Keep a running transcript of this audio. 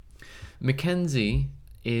Mackenzie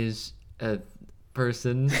is a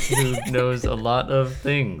person who knows a lot of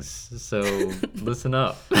things, so listen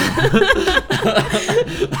up.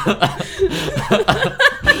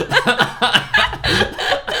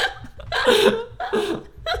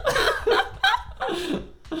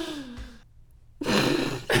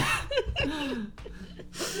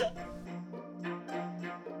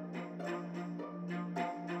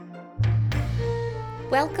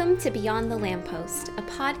 Welcome to Beyond the Lamppost, a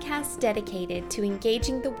podcast dedicated to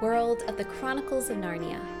engaging the world of the Chronicles of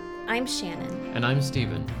Narnia. I'm Shannon. And I'm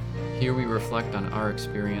Stephen. Here we reflect on our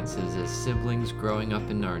experiences as siblings growing up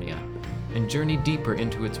in Narnia and journey deeper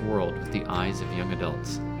into its world with the eyes of young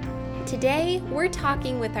adults. Today, we're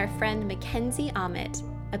talking with our friend Mackenzie Ahmet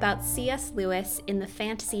about C.S. Lewis in the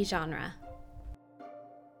fantasy genre.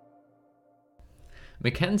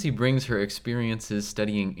 Mackenzie brings her experiences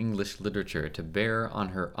studying English literature to bear on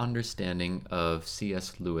her understanding of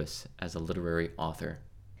C.S. Lewis as a literary author.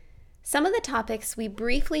 Some of the topics we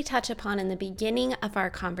briefly touch upon in the beginning of our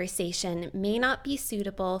conversation may not be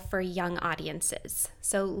suitable for young audiences,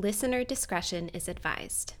 so listener discretion is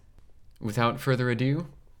advised. Without further ado,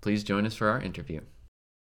 please join us for our interview.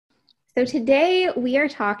 So today we are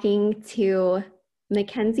talking to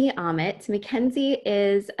Mackenzie Ahmet. Mackenzie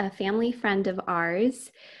is a family friend of ours.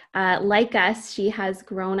 Like us, she has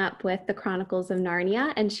grown up with the Chronicles of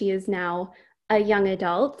Narnia, and she is now a young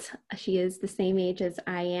adult. She is the same age as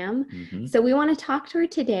I am. Mm-hmm. So we want to talk to her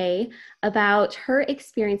today about her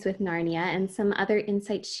experience with Narnia and some other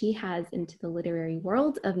insights she has into the literary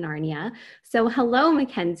world of Narnia. So hello,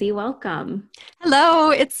 Mackenzie, welcome.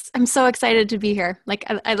 Hello, I'm so excited to be here.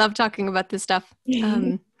 I love talking about this stuff.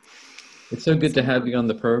 It's so good to have you on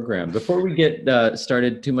the program. Before we get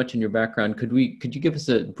started too much in your background, could you give us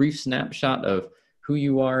a brief snapshot of who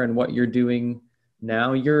you are and what you're doing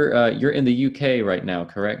now? You're in the UK right now,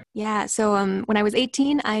 correct? Yeah. So when I was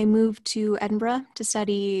 18, I moved to Edinburgh to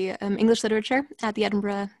study English literature at the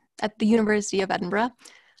University of Edinburgh.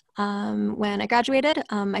 When I graduated,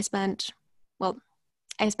 I spent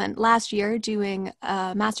last year doing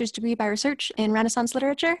a master's degree by research in Renaissance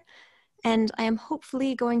literature. And I am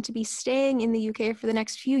hopefully going to be staying in the UK for the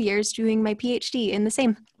next few years doing my PhD in the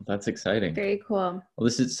same. That's exciting. Very cool. Well,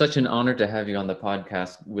 this is such an honor to have you on the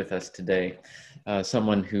podcast with us today.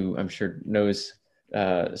 Someone who I'm sure knows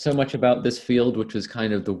so much about this field, which was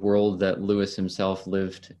kind of the world that Lewis himself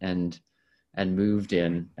lived and moved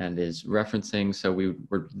in and is referencing. So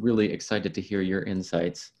we're really excited to hear your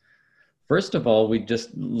insights. First of all, we'd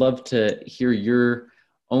just love to hear your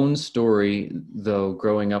own story, though,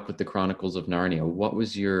 growing up with the Chronicles of Narnia. What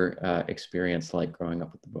was your experience like growing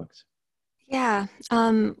up with the books? Yeah.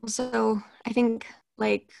 So I think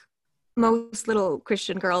like most little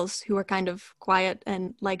Christian girls who are kind of quiet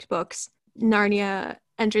and liked books, Narnia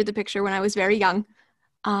entered the picture when I was very young.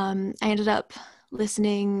 I ended up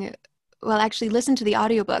listened to the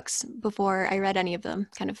audiobooks before I read any of them,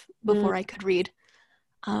 kind of before I could read.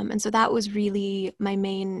 And so that was really my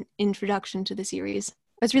main introduction to the series.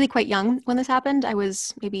 I was really quite young when this happened. I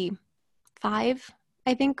was maybe 5,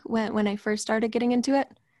 I think, when I first started getting into it.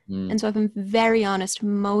 And so if I'm very honest,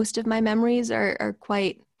 most of my memories are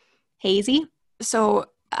quite hazy. So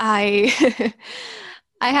I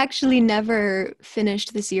I actually never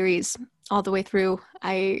finished the series all the way through.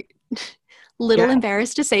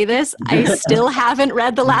 Embarrassed to say this, I still haven't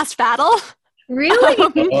read The Last Battle. Really?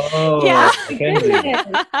 Yeah.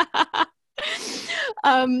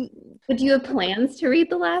 Do you have plans to read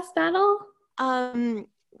The Last Battle?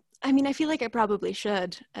 I feel like I probably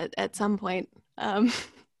should at some point.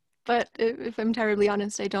 But if I'm terribly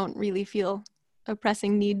honest, I don't really feel a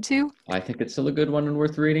pressing need to. I think it's still a good one and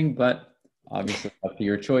worth reading, but obviously up to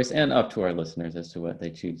your choice and up to our listeners as to what they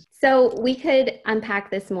choose. So we could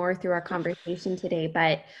unpack this more through our conversation today,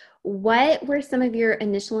 but what were some of your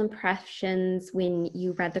initial impressions when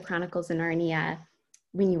you read the Chronicles of Narnia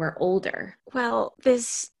when you were older? Well,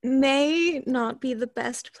 this may not be the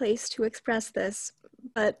best place to express this,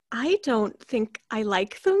 but I don't think I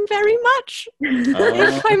like them very much,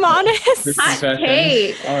 if I'm honest.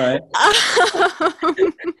 Hey. All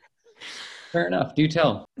right. Fair enough. Do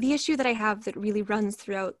tell. The issue that I have that really runs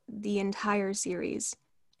throughout the entire series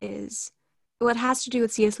is what has to do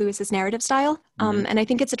with C.S. Lewis's narrative style. And I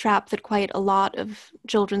think it's a trap that quite a lot of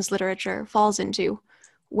children's literature falls into,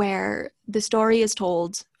 where the story is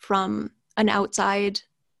told from an outside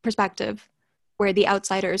perspective, where the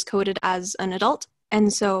outsider is coded as an adult.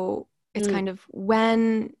 And so it's kind of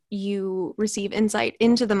when you receive insight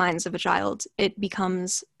into the minds of a child, it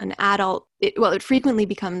becomes an adult. It frequently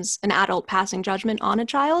becomes an adult passing judgment on a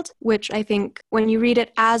child, which I think when you read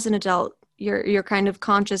it as an adult, you're kind of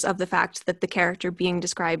conscious of the fact that the character being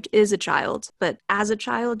described is a child, but as a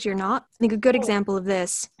child, you're not. I think a good example of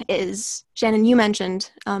this is, Shannon, you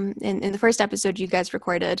mentioned in the first episode you guys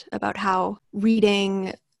recorded about how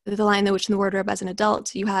reading The Lion, the Witch, and the Wardrobe as an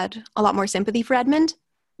adult, you had a lot more sympathy for Edmund,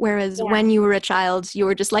 whereas when you were a child, you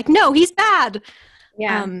were just like, no, he's bad.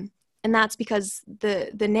 Yeah. And that's because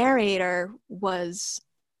the narrator was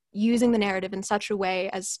using the narrative in such a way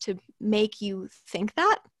as to make you think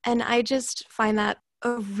that. And I just find that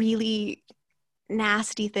a really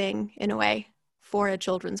nasty thing in a way for a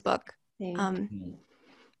children's book.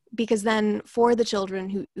 Because then for the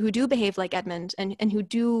children who do behave like Edmund and who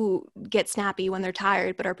do get snappy when they're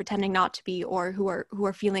tired but are pretending not to be, or who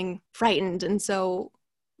are feeling frightened and so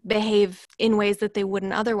behave in ways that they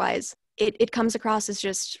wouldn't otherwise, it comes across as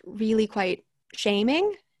just really quite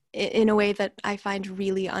shaming in a way that I find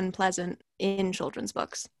really unpleasant in children's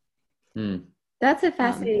books. That's a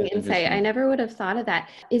fascinating insight. I never would have thought of that.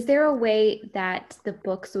 Is there a way that the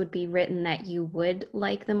books would be written that you would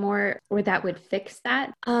like them more, or that would fix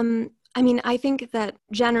that? I mean, I think that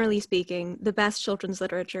generally speaking, the best children's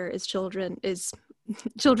literature is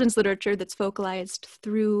children's literature that's focalized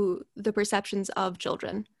through the perceptions of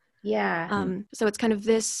children. Yeah. So it's kind of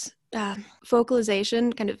this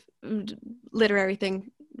focalization, kind of literary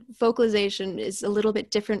thing. Focalization is a little bit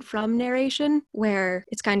different from narration, where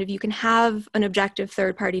it's kind of, you can have an objective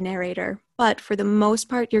third-party narrator, but for the most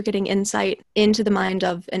part, you're getting insight into the mind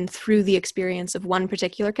of and through the experience of one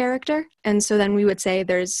particular character. And so then we would say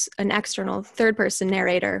there's an external third-person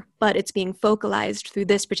narrator, but it's being focalized through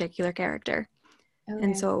this particular character. Okay.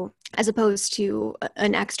 And so as opposed to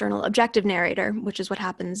an external objective narrator, which is what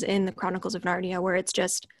happens in the Chronicles of Narnia, where it's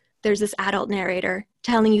just, there's this adult narrator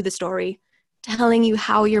telling you the story, telling you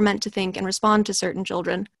how you're meant to think and respond to certain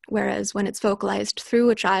children. Whereas when it's focalized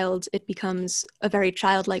through a child, it becomes a very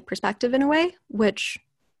childlike perspective in a way, which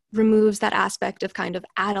removes that aspect of kind of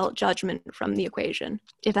adult judgment from the equation,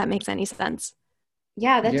 if that makes any sense.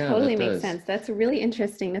 Yeah, that totally makes sense. That's really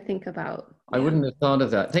interesting to think about. I wouldn't have thought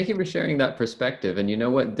of that. Thank you for sharing that perspective. And you know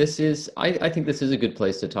what, I think this is a good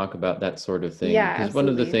place to talk about that sort of thing. Yeah, because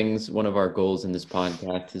absolutely. one of our goals in this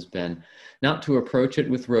podcast has been not to approach it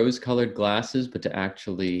with rose-colored glasses, but to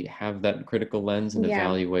actually have that critical lens and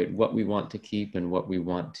evaluate what we want to keep and what we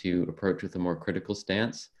want to approach with a more critical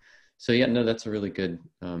stance. So that's a really good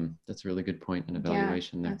point and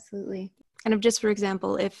evaluation there. Absolutely. Kind of just for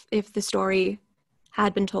example, if the story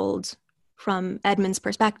had been told from Edmund's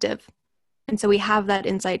perspective, and so we have that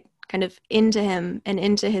insight kind of into him and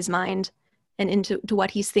into his mind and into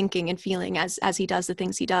what he's thinking and feeling as he does the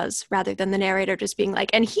things he does, rather than the narrator just being like,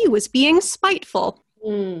 and he was being spiteful.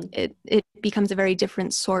 It becomes a very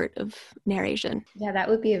different sort of narration. Yeah, that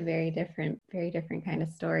would be a very different kind of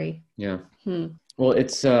story. Yeah. Well,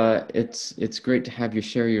 it's great to have you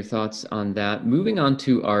share your thoughts on that. Moving on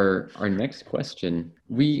to our next question.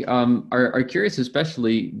 We are curious,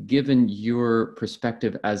 especially given your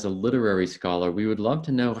perspective as a literary scholar, we would love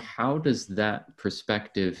to know, how does that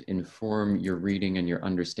perspective inform your reading and your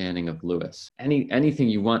understanding of Lewis? Anything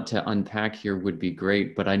you want to unpack here would be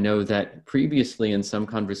great, but I know that previously in some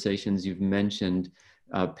conversations you've mentioned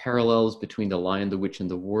parallels between The Lion, the Witch,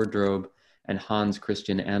 and the Wardrobe and Hans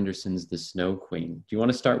Christian Andersen's The Snow Queen. Do you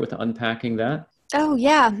want to start with unpacking that? Oh,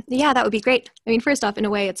 yeah, that would be great. I mean, first off, in a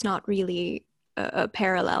way, it's not really a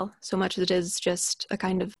parallel so much as it is just a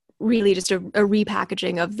kind of really just a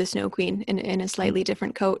repackaging of The Snow Queen in a slightly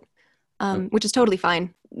different coat, which is totally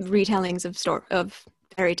fine. Retellings of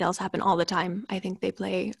fairy tales happen all the time. I think they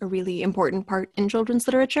play a really important part in children's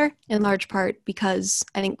literature, in large part because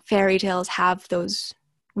I think fairy tales have those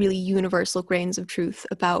really universal grains of truth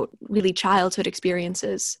about really childhood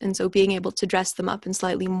experiences. And so being able to dress them up in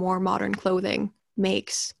slightly more modern clothing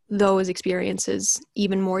makes those experiences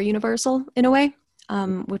even more universal in a way,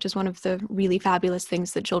 which is one of the really fabulous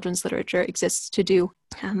things that children's literature exists to do.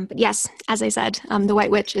 But yes, as I said, The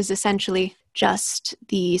White Witch is essentially just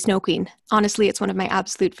the Snow Queen. Honestly, it's one of my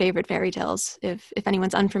absolute favorite fairy tales. If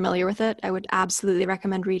anyone's unfamiliar with it, I would absolutely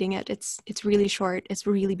recommend reading it. It's really short. It's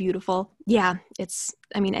really beautiful. Yeah,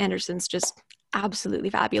 Andersen's just absolutely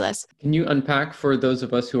fabulous. Can you unpack for those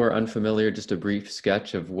of us who are unfamiliar just a brief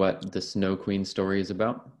sketch of what the Snow Queen story is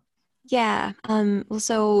about? Yeah.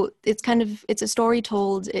 So it's a story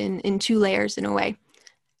told in two layers in a way.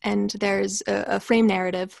 And there's a frame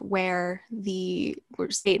narrative where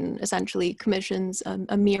Satan essentially commissions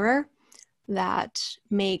a mirror that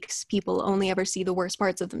makes people only ever see the worst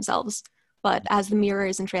parts of themselves. But as the mirror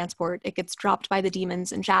is in transport, it gets dropped by the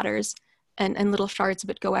demons and shatters, and little shards of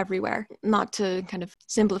it go everywhere. Not to kind of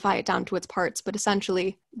simplify it down to its parts, but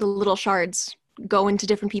essentially the little shards go into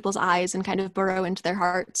different people's eyes and kind of burrow into their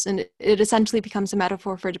hearts. And it essentially becomes a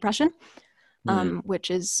metaphor for depression,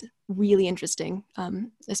 which is really interesting,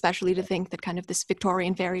 especially to think that kind of this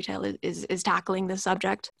Victorian fairy tale is tackling this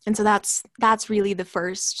subject. And so that's really the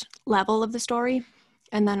first level of the story.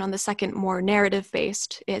 And then on the second, more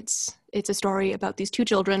narrative-based, it's a story about these two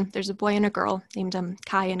children. There's a boy and a girl named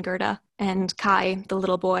Kai and Gerda. And Kai, the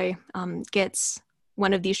little boy, gets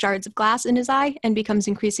one of these shards of glass in his eye and becomes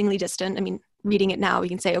increasingly distant. I mean, reading it now, you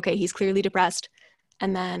can say, okay, he's clearly depressed.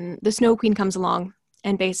 And then the Snow Queen comes along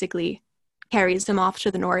and basically carries him off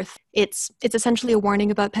to the north. It's essentially a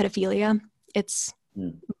warning about pedophilia. It's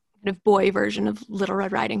kind of boy version of Little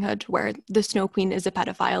Red Riding Hood, where the Snow Queen is a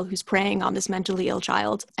pedophile who's preying on this mentally ill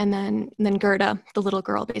child. And then Gerda, the little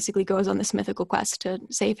girl, basically goes on this mythical quest to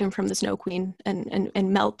save him from the Snow Queen and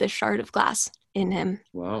melt this shard of glass in him.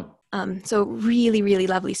 Wow. So really, really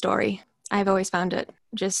lovely story. I've always found it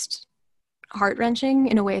just heart-wrenching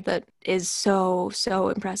in a way that is so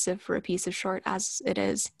impressive for a piece of short as it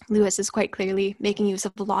is. Lewis is quite clearly making use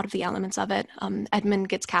of a lot of the elements of it. Edmund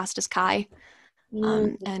gets cast as Kai.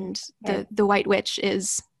 And the White Witch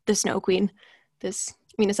is the Snow Queen.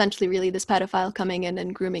 Essentially really this pedophile coming in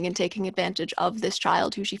and grooming and taking advantage of this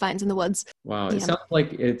child who she finds in the woods. Wow, it sounds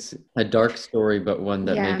like it's a dark story, but one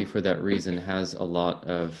that maybe for that reason has a lot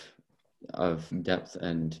of depth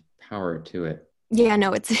and power to it. Yeah,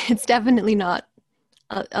 no, it's definitely not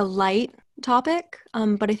a light topic,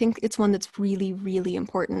 but I think it's one that's really, really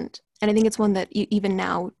important. And I think it's one that even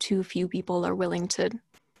now too few people are willing to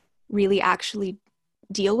really actually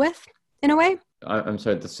deal with in a way. I'm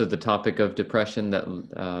sorry. So the topic of depression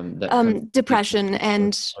depression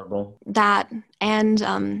and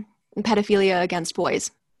pedophilia against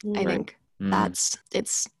boys. I think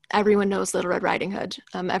it's everyone knows Little Red Riding Hood.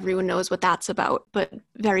 Everyone knows what that's about, but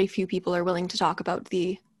very few people are willing to talk about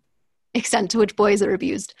the extent to which boys are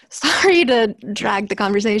abused. Sorry to drag the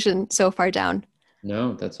conversation so far down.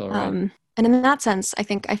 No, that's all right. And in that sense, I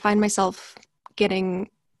think I find myself getting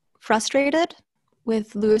frustrated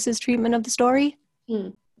with Lewis's treatment of the story,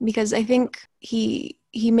 because I think he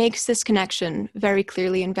makes this connection very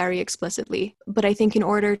clearly and very explicitly. But I think in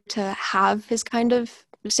order to have his kind of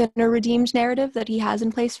sinner redeemed narrative that he has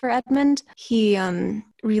in place for Edmund, he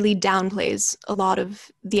really downplays a lot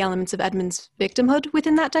of the elements of Edmund's victimhood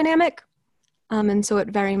within that dynamic. And so it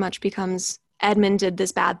very much becomes Edmund did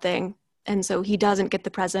this bad thing, and so he doesn't get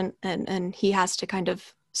the present, and he has to kind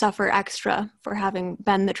of suffer extra for having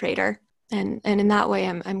been the traitor. And in that way,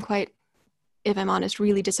 I'm quite, if I'm honest,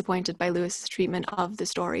 really disappointed by Lewis's treatment of the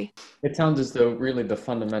story. It sounds as though really the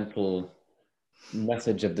fundamental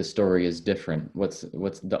message of the story is different. What's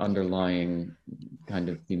the underlying kind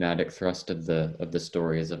of thematic thrust of the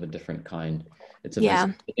story is of a different kind. It's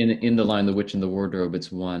in The Lion, the Witch, and the Wardrobe.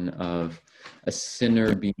 It's one of a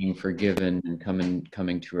sinner being forgiven and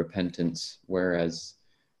coming to repentance, whereas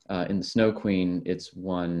in the Snow Queen, it's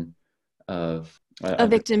one of a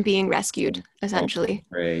victim being rescued, essentially.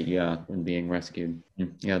 Right, and being rescued.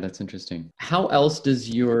 Yeah, that's interesting. How else does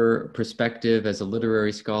your perspective as a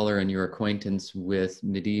literary scholar and your acquaintance with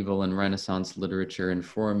medieval and Renaissance literature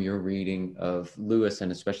inform your reading of Lewis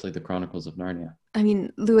and especially the Chronicles of Narnia? I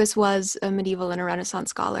mean, Lewis was a medieval and a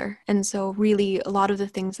Renaissance scholar, and so really a lot of the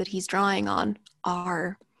things that he's drawing on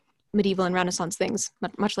are medieval and Renaissance things,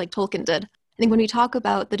 much like Tolkien did. I think when we talk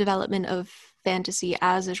about the development of fantasy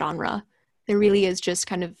as a genre, there really is just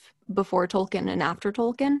kind of before Tolkien and after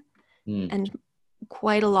Tolkien. And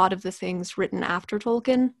quite a lot of the things written after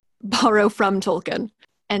Tolkien borrow from Tolkien.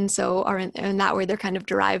 And so are in that way, they're kind of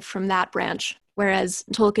derived from that branch. Whereas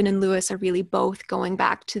Tolkien and Lewis are really both going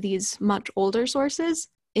back to these much older sources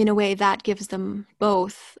in a way that gives them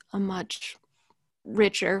both a much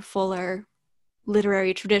richer, fuller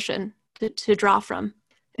literary tradition to draw from.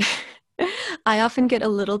 I often get a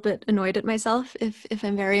little bit annoyed at myself, if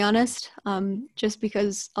I'm very honest, just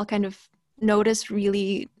because I'll kind of notice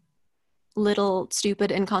really little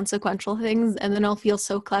stupid inconsequential things, and then I'll feel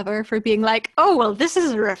so clever for being like, oh, well, this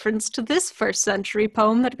is a reference to this first century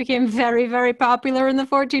poem that became very, very popular in the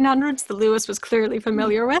 1400s that Lewis was clearly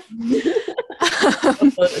familiar with.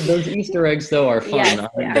 Those Easter eggs, though, are fun,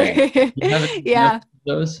 aren't they? Yeah.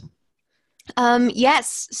 Those?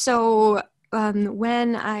 Yes. So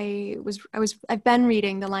when I've been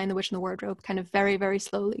reading The Lion, the Witch, and the Wardrobe kind of very, very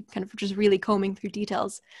slowly, kind of just really combing through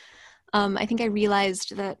details. I think I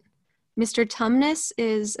realized that Mr. Tumnus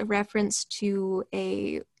is a reference to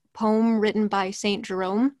a poem written by Saint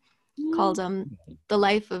Jerome called The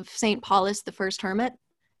Life of Saint Paulus the First Hermit,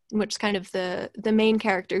 in which kind of the main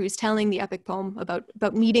character who's telling the epic poem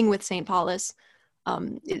about meeting with Saint Paulus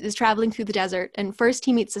is traveling through the desert, and first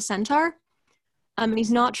he meets a centaur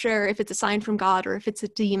He's not sure if it's a sign from God or if it's a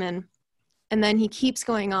demon. And then he keeps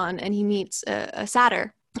going on and he meets a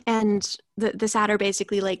satyr. And the satyr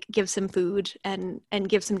basically like gives him food and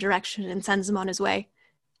gives him direction and sends him on his way.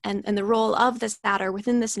 And the role of the satyr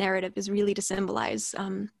within this narrative is really to symbolize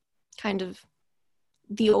kind of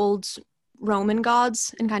the old Roman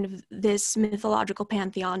gods, and kind of this mythological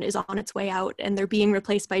pantheon is on its way out and they're being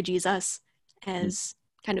replaced by Jesus, as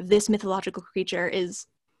kind of this mythological creature is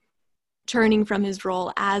turning from his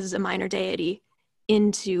role as a minor deity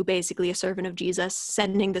into basically a servant of Jesus,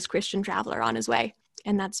 sending this Christian traveler on his way.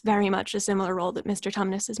 And that's very much a similar role that Mr.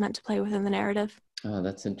 Tumnus is meant to play within the narrative. Oh,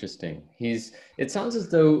 that's interesting. It sounds as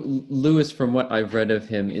though Lewis, from what I've read of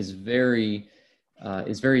him, is very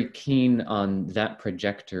keen on that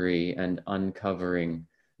trajectory and uncovering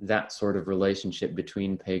that sort of relationship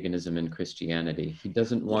between paganism and Christianity. He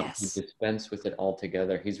doesn't want to dispense with it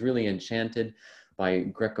altogether. He's really enchanted by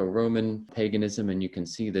Greco-Roman paganism, and you can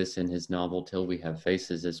see this in his novel Till We Have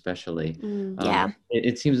Faces especially.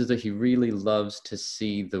 It seems as though he really loves to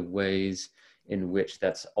see the ways in which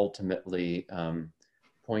that's ultimately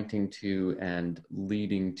pointing to and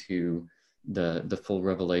leading to the full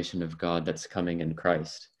revelation of God that's coming in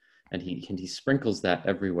Christ. And he sprinkles that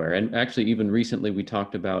everywhere. And actually, even recently, we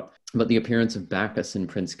talked about the appearance of Bacchus in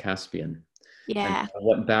Prince Caspian. Yeah. And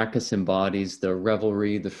what Bacchus embodies, the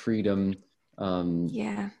revelry, the freedom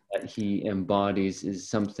that he embodies, is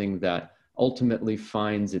something that ultimately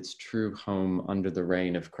finds its true home under the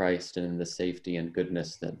reign of Christ and in the safety and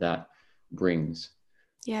goodness that brings.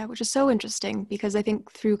 Yeah, which is so interesting, because I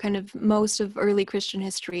think through kind of most of early Christian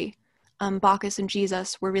history, Bacchus and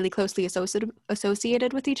Jesus were really closely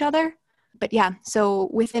associated with each other. But yeah,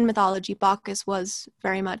 so within mythology, Bacchus was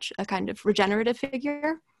very much a kind of regenerative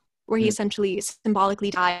figure, where he essentially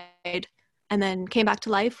symbolically died and then came back to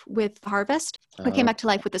life with the harvest, or came back to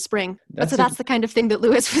life with the spring. That's the kind of thing that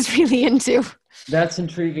Lewis was really into. That's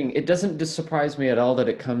intriguing. It doesn't just surprise me at all that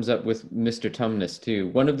it comes up with Mr. Tumnus too.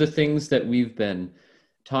 One of the things that we've been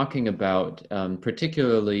talking about,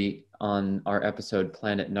 particularly on our episode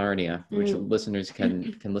Planet Narnia, which listeners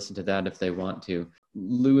can listen to that if they want to.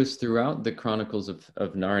 Lewis, throughout the Chronicles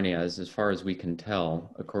of Narnia, as far as we can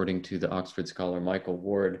tell, according to the Oxford scholar Michael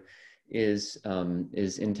Ward, is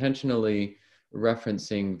intentionally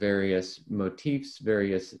referencing various motifs,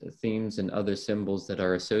 various themes, and other symbols that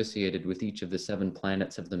are associated with each of the 7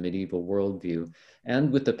 planets of the medieval worldview, and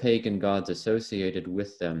with the pagan gods associated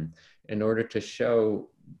with them, in order to show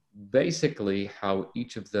basically how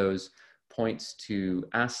each of those points to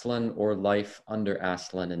Aslan or life under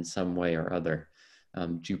Aslan in some way or other.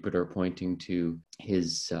 Jupiter pointing to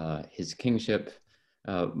his kingship,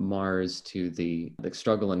 Mars to the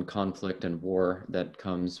struggle and conflict and war that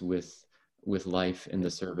comes with life in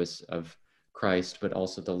the service of Christ, but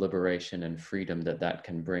also the liberation and freedom that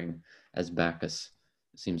can bring, as Bacchus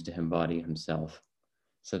seems to embody himself.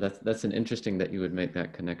 So that's an interesting that you would make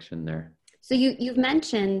that connection there. So you've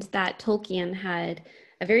mentioned that Tolkien had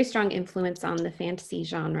a very strong influence on the fantasy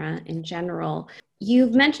genre in general.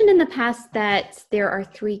 You've mentioned in the past that there are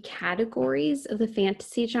 3 categories of the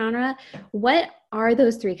fantasy genre. What are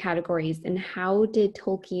those 3 categories, and how did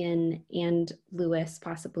Tolkien and Lewis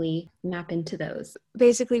possibly map into those?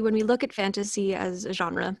 Basically, when we look at fantasy as a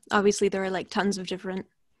genre, obviously there are like tons of different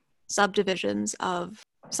subdivisions of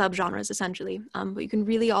subgenres essentially, but you can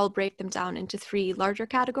really all break them down into 3 larger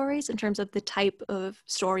categories in terms of the type of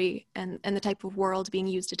story and the type of world being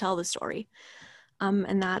used to tell the story.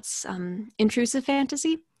 And that's intrusive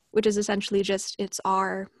fantasy, which is essentially just it's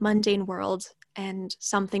our mundane world and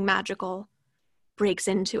something magical breaks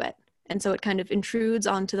into it. And so it kind of intrudes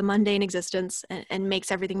onto the mundane existence and makes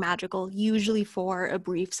everything magical, usually for a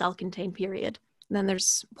brief self-contained period. And then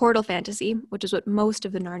there's portal fantasy, which is what most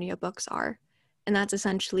of the Narnia books are. And that's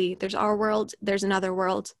essentially, there's our world, there's another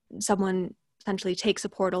world. Someone essentially takes a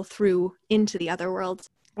portal through into the other world.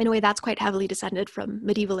 In a way, that's quite heavily descended from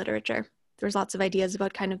medieval literature. There's lots of ideas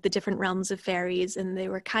about kind of the different realms of fairies, and they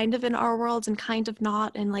were kind of in our worlds and kind of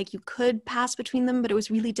not. And like you could pass between them, but it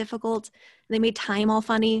was really difficult. They made time all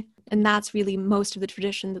funny. And that's really most of the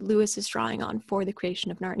tradition that Lewis is drawing on for the creation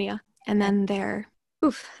of Narnia. And then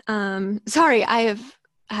sorry, I have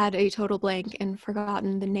had a total blank and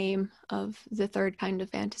forgotten the name of the 3rd kind of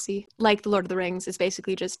fantasy. Like The Lord of the Rings, is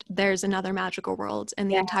basically just there's another magical world, and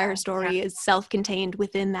the entire story is self-contained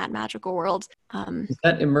within that magical world. Is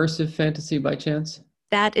that immersive fantasy by chance?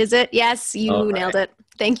 That is it. Yes, you nailed it.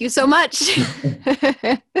 Thank you so much.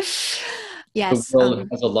 Yes. The world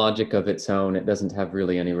has a logic of its own. It doesn't have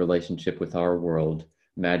really any relationship with our world.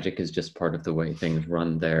 Magic is just part of the way things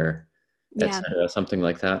run there, etc. Something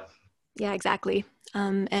like that. Yeah, exactly.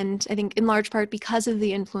 And I think in large part because of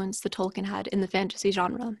the influence that Tolkien had in the fantasy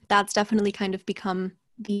genre, that's definitely kind of become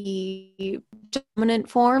the dominant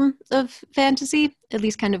form of fantasy, at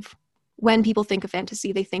least kind of when people think of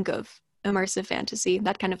fantasy, they think of immersive fantasy,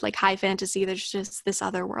 that kind of like high fantasy, there's just this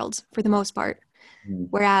other world for the most part. Mm.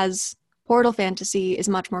 Whereas portal fantasy is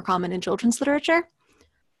much more common in children's literature.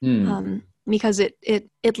 Because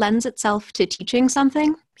it lends itself to teaching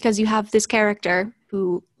something, because you have this character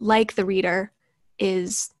who, like the reader,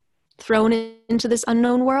 is thrown into this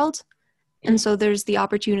unknown world. And so there's the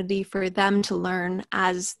opportunity for them to learn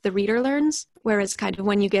as the reader learns. Whereas kind of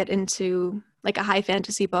when you get into like a high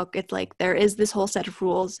fantasy book, it's like there is this whole set of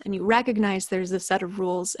rules and you recognize there's a set of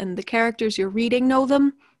rules and the characters you're reading know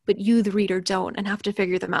them, but you, the reader, don't and have to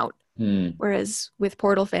figure them out. Whereas with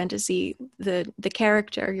portal fantasy, the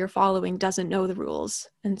character you're following doesn't know the rules.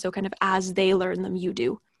 And so kind of as they learn them, you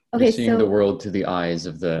do. Okay, you're seeing the world through the eyes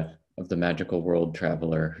of the magical world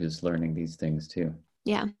traveler who's learning these things too.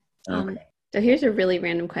 Yeah. Okay. So here's a really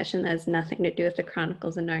random question that has nothing to do with the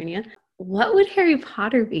Chronicles of Narnia. What would Harry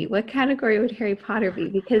Potter be? What category would Harry Potter be?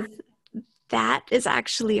 Because that is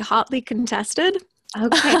actually hotly contested.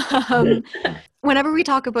 Okay. Whenever we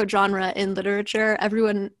talk about genre in literature,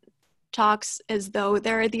 everyone talks as though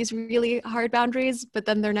there are these really hard boundaries, but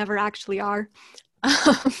then there never actually are.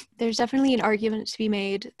 There's definitely an argument to be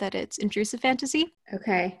made that it's intrusive fantasy.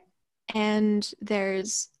 Okay. And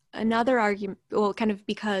there's another argument, well, kind of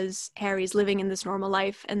because Harry's living in this normal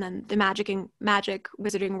life and then the magic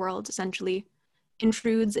wizarding world essentially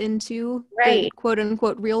intrudes into the quote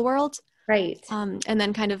unquote real world. Right. And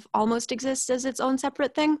then kind of almost exists as its own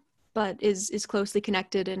separate thing, but is closely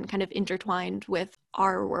connected and kind of intertwined with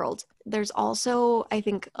our world. There's also, I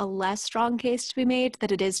think, a less strong case to be made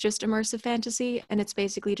that it is just immersive fantasy, and it's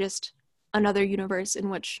basically just another universe in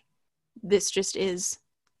which this just is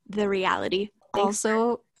the reality.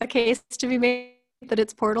 Also, a case to be made that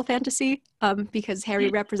it's portal fantasy, because Harry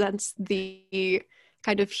represents the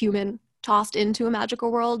kind of human tossed into a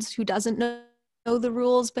magical world who doesn't know the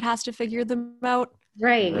rules but has to figure them out.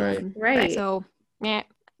 Right. So, yeah.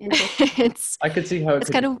 I could see how it's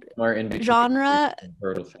kind of more in genre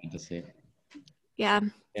portal fantasy. Yeah.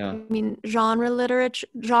 I mean, genre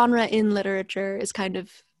in literature is kind of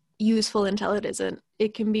useful until it isn't.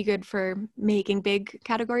 It can be good for making big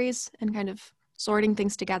categories and kind of sorting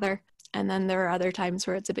things together. And then there are other times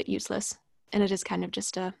where it's a bit useless. And it is kind of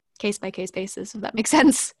just a case-by-case basis, if that makes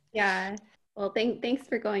sense. Yeah. Well, thanks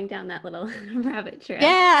for going down that little rabbit trail.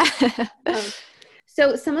 Yeah.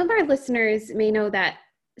 So some of our listeners may know that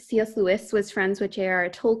C.S. Lewis was friends with J.R.R.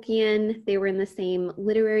 Tolkien. They were in the same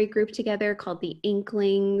literary group together called the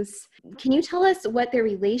Inklings. Can you tell us what their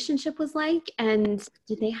relationship was like, and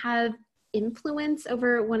did they have influence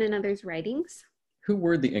over one another's writings? Who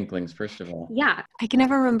were the Inklings, first of all? Yeah. I can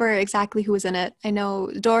never remember exactly who was in it. I know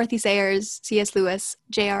Dorothy Sayers, C.S. Lewis,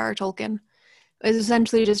 J.R.R. Tolkien. It was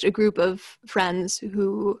essentially just a group of friends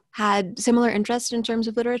who had similar interests in terms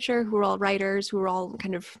of literature, who were all writers, who were all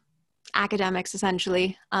kind of academics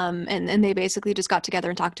essentially, and they basically just got together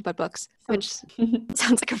and talked about books, which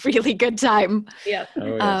sounds like a really good time. Yeah.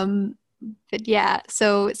 Oh, yes. But yeah,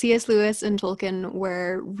 so C.S. Lewis and Tolkien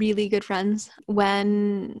were really good friends.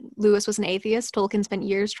 When Lewis was an atheist, Tolkien spent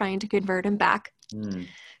years trying to convert him back.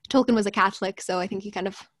 Tolkien was a Catholic, so I think he kind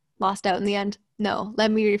of lost out in the end. No,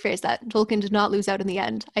 let me rephrase that. Tolkien did not lose out in the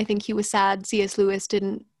end. I think he was sad C.S. Lewis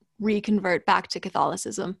didn't reconvert back to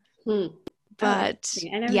Catholicism. But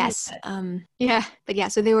yes,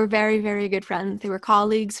 so they were very, very good friends. They were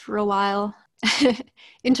colleagues for a while.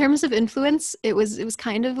 In terms of influence, it was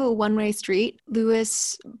kind of a one-way street.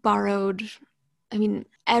 Lewis borrowed, I mean,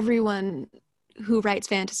 everyone who writes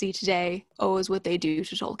fantasy today owes what they do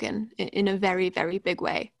to Tolkien in a very, very big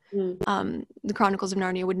way. The Chronicles of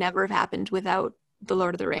Narnia would never have happened without The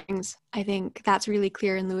Lord of the Rings. I think that's really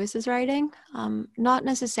clear in Lewis's writing, not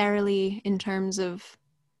necessarily in terms of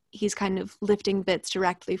he's kind of lifting bits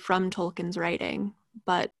directly from Tolkien's writing,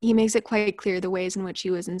 but he makes it quite clear the ways in which he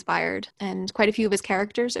was inspired, and quite a few of his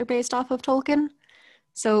characters are based off of Tolkien.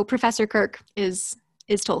 So Professor Kirk is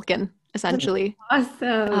Tolkien, essentially.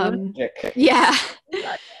 Awesome.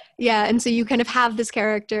 Yeah, and so you kind of have this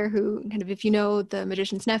character who kind of, if you know The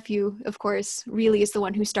Magician's Nephew, of course, really is the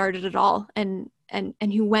one who started it all, and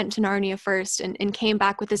who went to Narnia first and came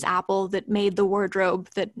back with this apple that made the wardrobe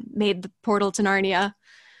that made the portal to Narnia.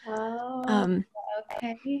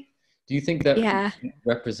 Okay. Do you think that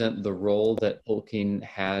represent the role that Tolkien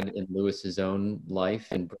had in Lewis's own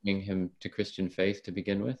life in bringing him to Christian faith to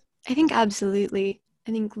begin with? I think absolutely.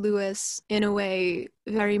 I think Lewis, in a way,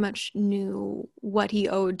 very much knew what he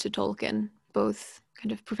owed to Tolkien both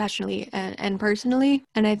kind of professionally and personally.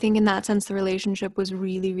 And I think in that sense, the relationship was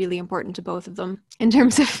really, really important to both of them. In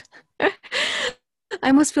terms of, I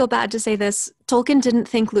almost feel bad to say this, Tolkien didn't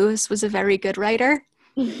think Lewis was a very good writer.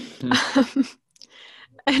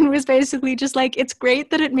 And was basically just like, it's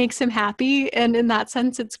great that it makes him happy. And in that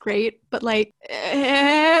sense, it's great. But like,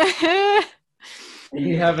 Do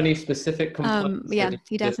you have any specific complaints? yeah,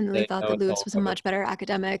 he definitely thought that Lewis was a much better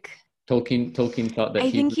academic. Tolkien thought that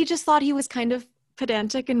I think he just thought he was kind of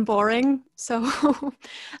pedantic and boring. So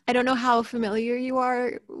I don't know how familiar you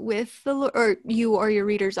are with or your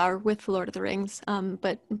readers are with The Lord of the Rings.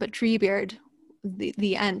 But Treebeard,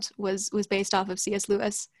 the Ent, was based off of C.S.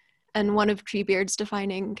 Lewis. And one of Treebeard's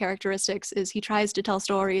defining characteristics is he tries to tell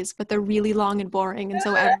stories, but they're really long and boring, and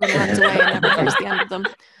so everyone runs away and never hears the end of them.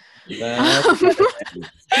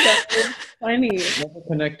 That's funny. Never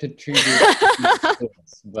connected Treebeard,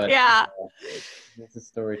 but yeah, he's a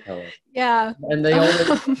storyteller. Yeah, and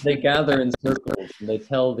they gather in circles and they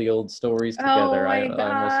tell the old stories together. I almost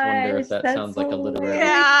wonder if that sounds like a literary.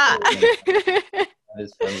 Yeah, that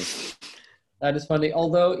is funny. That is funny.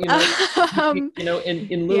 Although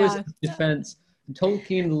in Lewis's defense,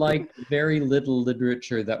 Tolkien liked very little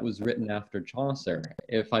literature that was written after Chaucer,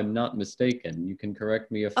 if I'm not mistaken. You can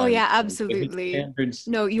correct me if I'm wrong. Absolutely.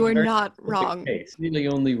 No, you are not wrong. He really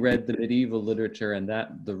only read the medieval literature and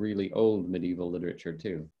the really old medieval literature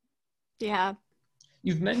too. Yeah.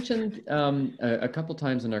 You've mentioned a couple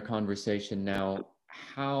times in our conversation now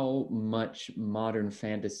how much modern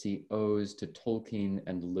fantasy owes to Tolkien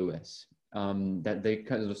and Lewis. That they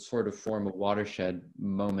kind of sort of form a watershed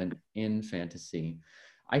moment in fantasy.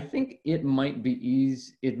 I think it might be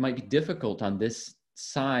difficult on this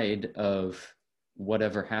side of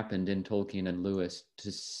whatever happened in Tolkien and Lewis to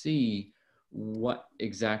see what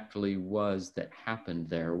exactly was that happened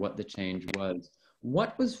there, what the change was.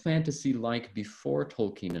 What was fantasy like before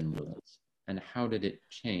Tolkien and Lewis, and how did it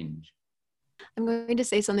change? I'm going to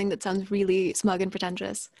say something that sounds really smug and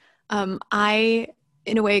pretentious. I,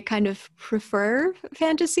 in a way, kind of prefer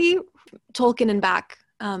fantasy, Tolkien and back.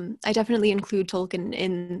 I definitely include Tolkien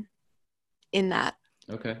in that.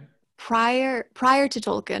 Okay. Prior to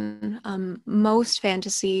Tolkien, most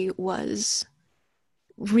fantasy was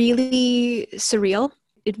really surreal.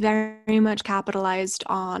 It very much capitalized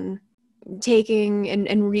on taking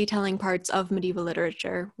and retelling parts of medieval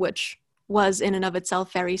literature, which was in and of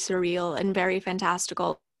itself very surreal and very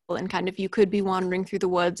fantastical. And kind of, you could be wandering through the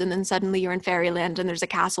woods and then suddenly you're in fairyland and there's a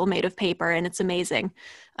castle made of paper and it's amazing.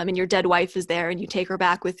 I mean, your dead wife is there and you take her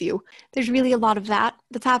back with you. There's really a lot of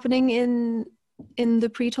that's happening in the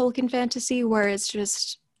pre-Tolkien fantasy, where it's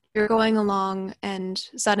just you're going along and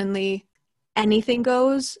suddenly anything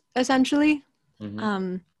goes, essentially.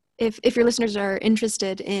 Mm-hmm. If your listeners are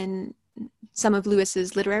interested in some of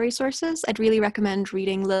Lewis's literary sources, I'd really recommend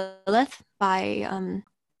reading Lilith by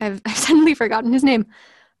I've suddenly forgotten his name.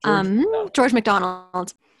 George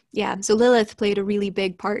MacDonald. Yeah, so Lilith played a really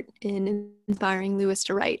big part in inspiring Lewis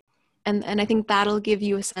to write. And I think that'll give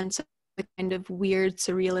you a sense of the kind of weird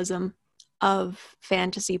surrealism of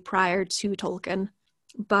fantasy prior to Tolkien.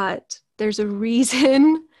 But there's a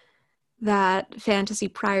reason that fantasy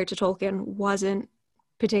prior to Tolkien wasn't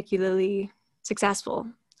particularly successful,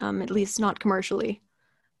 at least not commercially.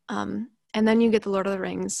 And then you get The Lord of the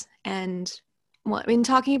Rings, and well, I mean,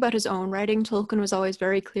 talking about his own writing, Tolkien was always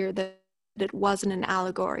very clear that it wasn't an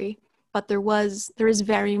allegory, but there is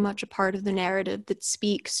very much a part of the narrative that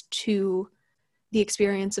speaks to the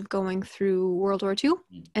experience of going through World War II.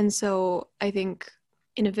 And so I think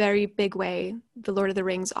in a very big way, The Lord of the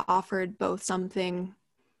Rings offered both something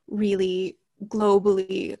really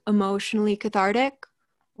globally, emotionally cathartic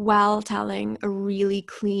while telling a really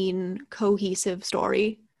clean, cohesive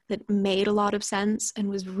story that made a lot of sense and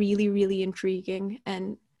was really, really intriguing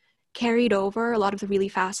and carried over a lot of the really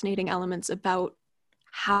fascinating elements about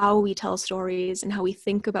how we tell stories and how we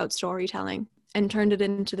think about storytelling, and turned it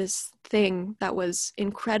into this thing that was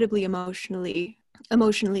incredibly emotionally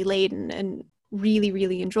laden and really,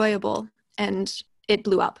 really enjoyable. And it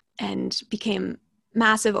blew up and became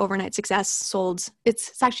massive overnight success,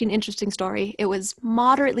 it's actually an interesting story. It was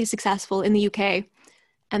moderately successful in the UK,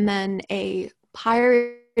 and then a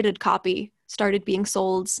pirated copy started being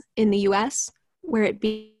sold in the US, where it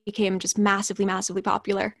became just massively, massively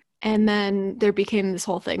popular. And then there became this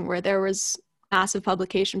whole thing where there was massive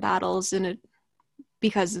publication battles in it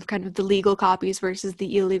because of kind of the legal copies versus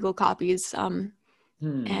the illegal copies.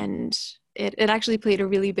 And it actually played a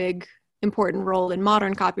really big, important role in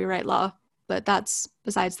modern copyright law, but that's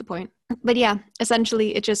besides the point. But yeah,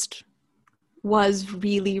 essentially it just was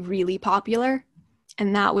really, really popular.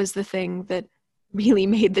 And that was the thing that really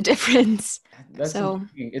made the difference. That's So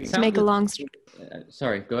intriguing. It to make a sounded, long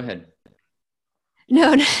sorry, go ahead.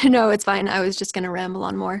 no, no, it's fine. I was just going to ramble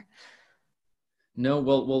on more. No,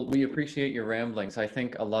 well, we appreciate your ramblings. I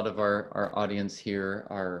think a lot of our audience here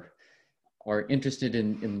are interested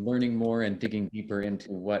in learning more and digging deeper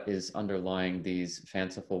into what is underlying these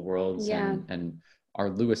fanciful worlds. Yeah. And our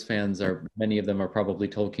Lewis fans many of them are probably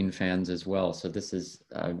Tolkien fans as well. So this is,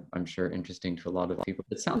 I'm sure, interesting to a lot of people.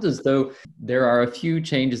 It sounds as though there are a few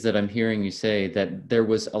changes that I'm hearing you say, that there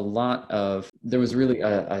was really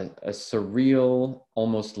a surreal,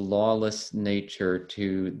 almost lawless nature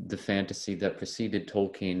to the fantasy that preceded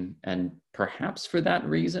Tolkien. And perhaps for that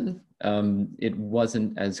reason, it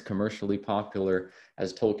wasn't as commercially popular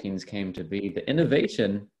as Tolkien's came to be. The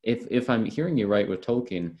innovation, if I'm hearing you right with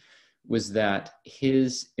Tolkien, was that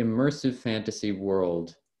his immersive fantasy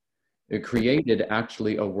world, it created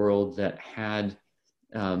actually a world that had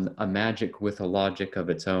a magic with a logic of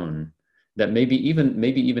its own, that maybe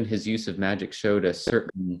even his use of magic showed a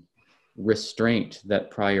certain restraint that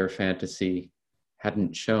prior fantasy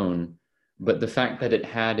hadn't shown. But the fact that it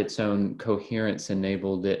had its own coherence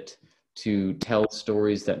enabled it to tell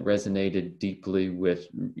stories that resonated deeply with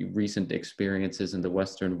recent experiences in the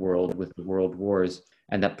Western world, with the world wars,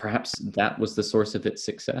 and that perhaps that was the source of its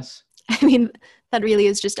success. I mean, that really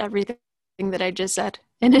is just everything that I just said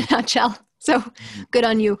in a nutshell. So good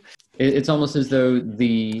on you. It's almost as though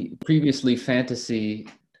the previously fantasy,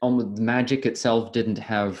 almost magic itself didn't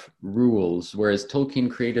have rules, whereas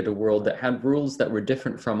Tolkien created a world that had rules that were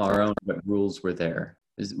different from our own, but rules were there.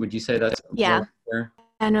 Would you say that's Yeah. fair?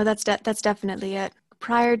 I know that's definitely it.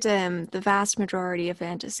 Prior to the vast majority of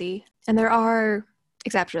fantasy, and there are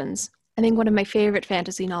exceptions. I think one of my favorite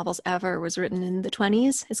fantasy novels ever was written in the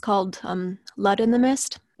 1920s. It's called Lud in the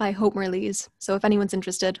Mist by Hope Mirrlees. So if anyone's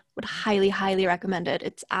interested, would highly, highly recommend it.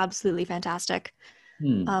 It's absolutely fantastic.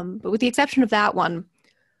 But with the exception of that one,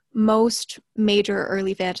 most major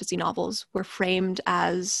early fantasy novels were framed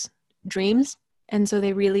as dreams. And so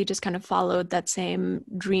they really just kind of followed that same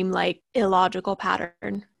dreamlike, illogical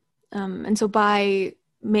pattern. And so by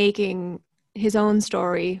making his own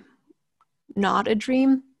story not a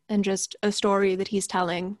dream and just a story that he's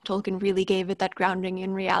telling, Tolkien really gave it that grounding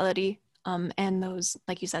in reality, and those,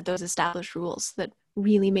 like you said, those established rules that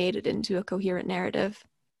really made it into a coherent narrative.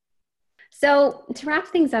 So to wrap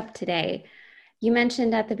things up today, you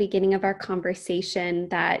mentioned at the beginning of our conversation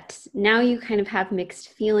that now you kind of have mixed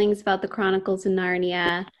feelings about the Chronicles of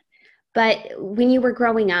Narnia. But when you were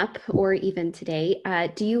growing up, or even today,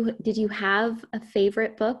 did you have a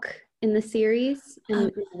favorite book in the series,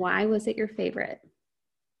 and why was it your favorite?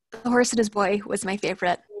 The Horse and His Boy was my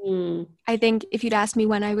favorite. I think if you'd asked me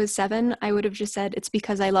when I was 7, I would have just said it's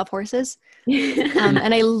because I love horses.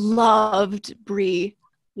 And I loved Bree.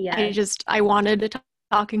 Yeah. I wanted a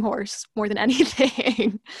talking horse more than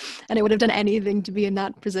anything. And I would have done anything to be in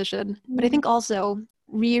that position. But I think also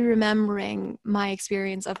re-remembering my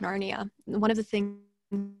experience of Narnia, one of the things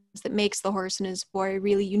that makes The Horse and His Boy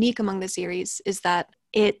really unique among the series is that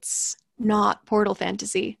it's not portal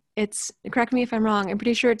fantasy. It's, correct me if I'm wrong, I'm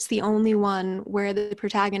pretty sure it's the only one where the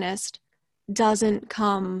protagonist doesn't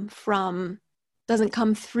come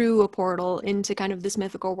through a portal into kind of this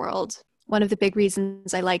mythical world. One of the big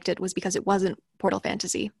reasons I liked it was because it wasn't portal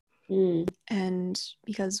fantasy. And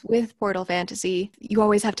because with portal fantasy, you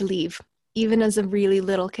always have to leave. Even as a really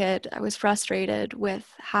little kid, I was frustrated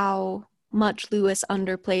with how much Lewis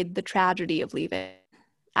underplayed the tragedy of leaving.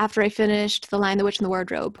 After I finished The Lion, the Witch, and the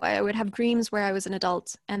Wardrobe, I would have dreams where I was an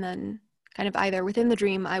adult, and then kind of either within the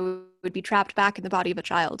dream, I would be trapped back in the body of a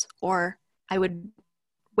child, or I would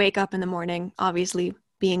wake up in the morning, obviously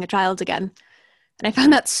being a child again. And I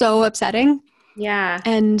found that so upsetting. Yeah.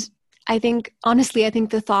 And I think, honestly, I think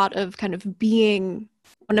the thought of kind of being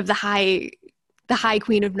one of the high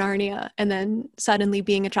queen of Narnia and then suddenly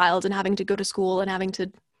being a child and having to go to school and having to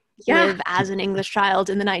live as an English child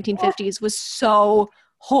in the 1950s was so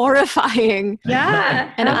horrifying.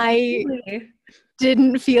 Yeah. And absolutely. I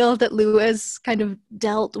didn't feel that Lewis kind of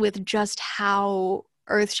dealt with just how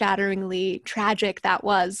earth-shatteringly tragic that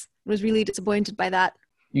was. I was really disappointed by that.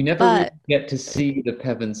 You never really get to see the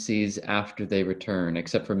Pevensies after they return,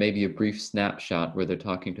 except for maybe a brief snapshot where they're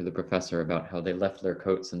talking to the professor about how they left their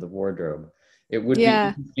coats in the wardrobe. It would be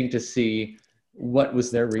interesting to see what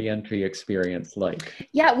was their re-entry experience like.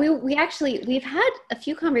 Yeah, we've had a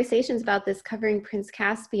few conversations about this covering Prince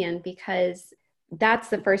Caspian, because that's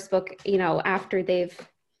the first book, after they've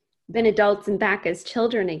been adults and back as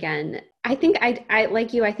children again. I think I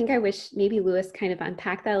like you, I think I wish maybe Lewis kind of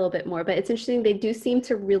unpacked that a little bit more, but it's interesting. They do seem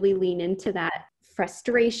to really lean into that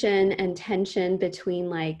frustration and tension between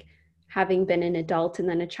like having been an adult and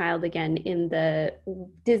then a child again in the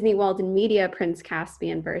Disney Walden Media Prince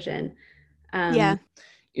Caspian version.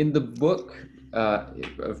 In the book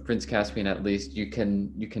of Prince Caspian, at least, you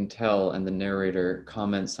can tell, and the narrator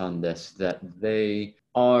comments on this, that they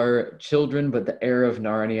are children, but the heir of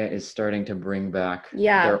Narnia is starting to bring back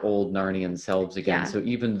their old Narnian selves again. So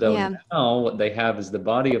even though now what they have is the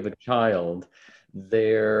body of a child,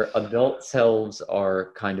 their adult selves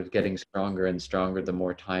are kind of getting stronger and stronger the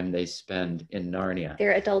more time they spend in Narnia.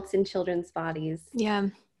 They're adults in children's bodies. Yeah.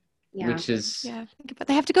 Which is... Yeah, but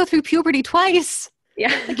they have to go through puberty twice.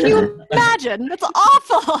 Yeah. Can you imagine? That's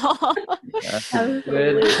awful.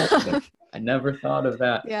 I never thought of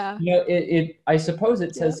that. Yeah. I suppose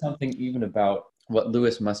it says something even about what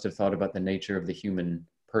Lewis must have thought about the nature of the human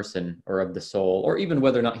person or of the soul, or even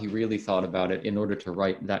whether or not he really thought about it in order to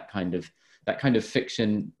write that kind of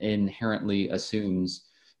fiction. Inherently assumes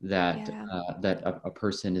that that a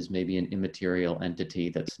person is maybe an immaterial entity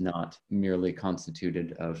that's not merely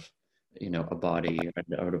constituted of a body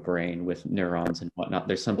or a brain with neurons and whatnot.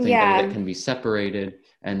 There's something that can be separated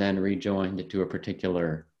and then rejoined to a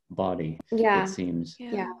particular body, it seems.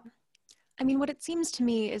 Yeah. I mean, what it seems to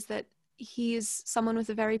me is that he's someone with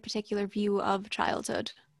a very particular view of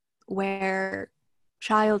childhood, where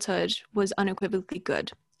childhood was unequivocally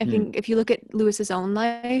good. I think if you look at Lewis's own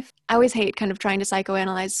life, I always hate kind of trying to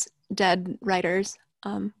psychoanalyze dead writers,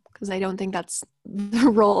 because I don't think that's the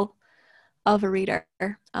role of a reader.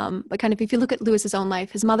 But kind of if you look at Lewis's own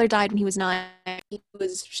life, his mother died when he was 9. He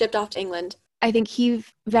was shipped off to England. I think he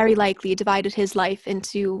very likely divided his life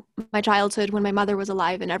into my childhood when my mother was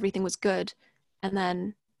alive and everything was good, and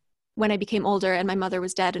then when I became older and my mother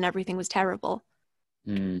was dead and everything was terrible.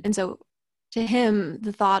 And so to him,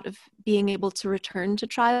 the thought of being able to return to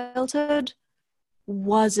childhood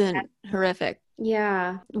wasn't horrific.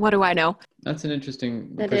 Yeah. What do I know? That's an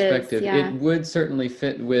interesting perspective. It would certainly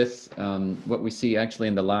fit with what we see actually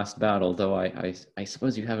in The Last Battle, though I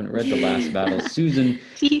suppose you haven't read The Last Battle. Susan...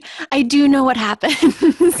 I do know what happens.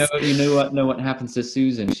 You know what happens to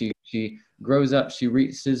Susan. She grows up, she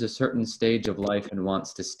reaches a certain stage of life and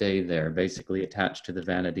wants to stay there, basically attached to the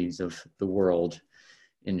vanities of the world,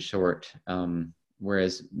 in short.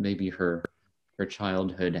 Whereas maybe her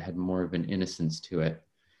childhood had more of an innocence to it.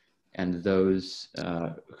 And those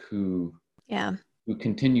who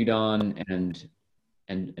continued on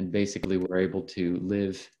and basically were able to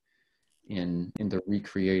live in the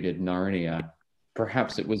recreated Narnia,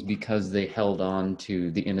 perhaps it was because they held on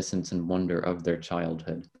to the innocence and wonder of their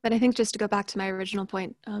childhood. But I think, just to go back to my original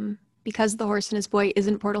point, because The Horse and His Boy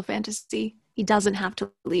isn't Portal Fantasy, he doesn't have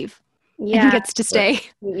to leave. Yeah. He gets to stay.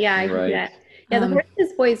 Yeah, right. Yeah, The Horse and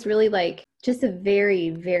His Boy is really like just a very,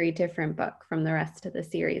 very different book from the rest of the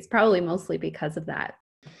series, probably mostly because of that.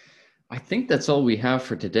 I think that's all we have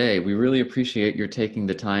for today. We really appreciate your taking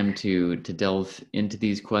the time to delve into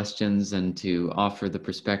these questions and to offer the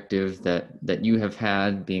perspective that you have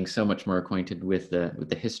had, being so much more acquainted with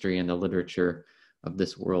the history and the literature of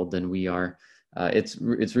this world than we are. It's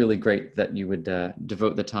really great that you would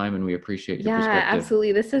devote the time, and we appreciate your perspective. Yeah,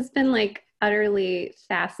 absolutely. This has been like utterly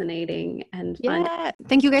fascinating and fun. Yeah.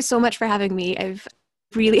 Thank you guys so much for having me. I've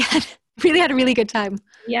really had a really good time.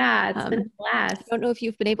 Yeah, it's been a blast. I don't know if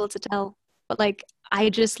you've been able to tell, but like, I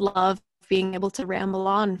just love being able to ramble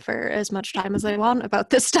on for as much time as I want about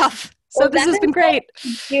this stuff. So this has been great.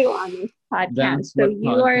 You on this podcast, so you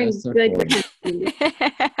are in good company.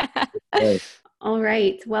 All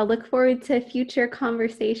right. Well, look forward to future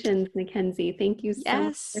conversations, Mackenzie. Thank you so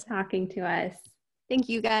much for talking to us. Thank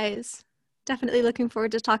you, guys. Definitely looking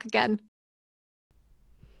forward to talk again.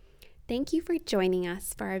 Thank you for joining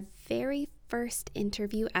us for our very first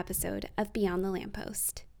interview episode of Beyond the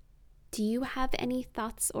Lamppost. Do you have any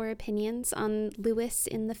thoughts or opinions on Lewis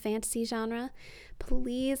in the fantasy genre?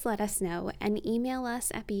 Please let us know and email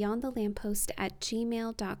us at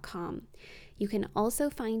beyondthelamppost@gmail.com. You can also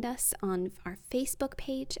find us on our Facebook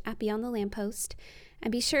page at Beyond the Lamppost,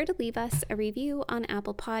 and be sure to leave us a review on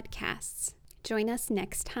Apple Podcasts. Join us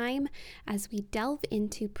next time as we delve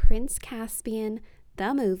into Prince Caspian,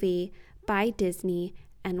 the movie, by Disney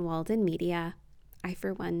and Walden Media. I,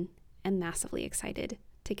 for one, am massively excited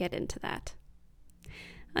to get into that.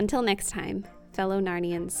 Until next time, fellow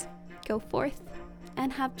Narnians, go forth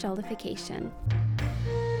and have jollification.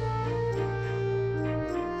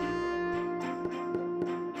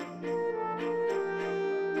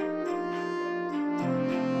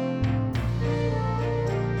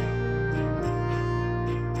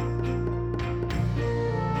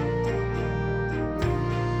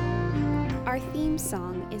 Our theme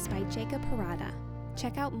song is by Jacob Harada.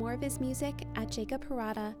 Check out more of his music at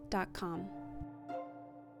jacobharada.com.